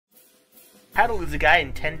How to Lose a Guy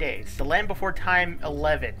in 10 Days. The Land Before Time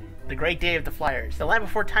 11. The Great Day of the Flyers. The Land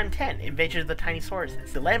Before Time 10, Invasion of the Tiny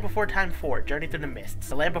Sauruses. The Land Before Time 4, Journey Through the Mists.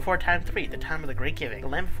 The Land Before Time 3, The Time of the Great Giving. The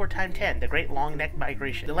Land Before Time 10, The Great Long Neck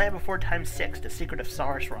Migration. The Land Before Time 6, The Secret of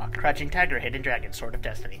Saurus Rock. Crouching Tiger, Hidden Dragon, Sword of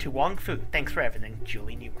Destiny. To Wong Fu, Thanks for Everything,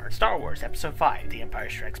 Julie Newmar. Star Wars, Episode 5, The Empire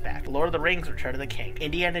Strikes Back. The Lord of the Rings, Return of the King.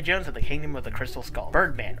 Indiana Jones and the Kingdom of the Crystal Skull.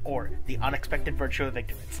 Birdman, or The Unexpected Virtue of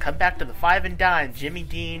Ignorance. Come Back to the Five and Dime, Jimmy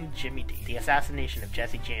Dean. The Assassination of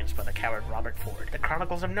Jesse James by the coward Robert Ford. The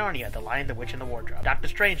Chronicles of Narnia, The Lion, the Witch, and the Wardrobe. Dr.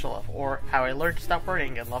 Strangelove, or How I Learned to Stop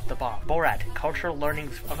Worrying and Love the Bomb. Borat, Cultural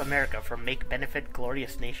Learnings of America for Make Benefit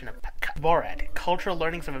Glorious Nation of Borat, Cultural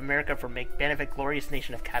Learnings of America for Make Benefit Glorious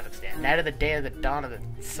Nation of Kazakhstan. Night of the Day of the Dawn of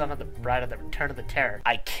the Son of the Bride of the Return of the Terror.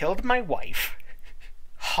 I killed my wife,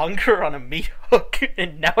 hung her on a meat hook,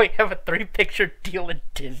 and now I have a 3-picture deal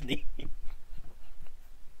at Disney.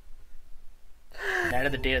 Night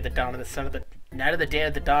of the Day of the Dawn of the Son of the Night of the Day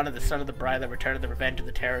of the Dawn of the Son of the Bride, the Return of the Revenge of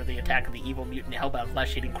the Terror, the Attack of the Evil Mutant, Hellbound,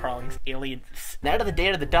 Flesh-Eating, Crawling Aliens. Night of the Day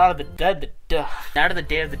of the Dawn of the Night of the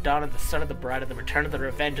Day of the Dawn of the Son of the Bride, of the Return of the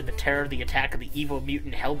Revenge of the Terror, the Attack of the Evil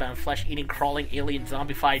Mutant, Hellbound, Flesh-Eating, Crawling Alien,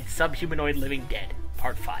 Zombified, Subhumanoid, Living Dead.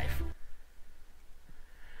 Part 5.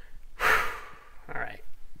 Alright.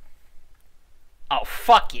 Oh,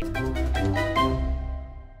 fuck you.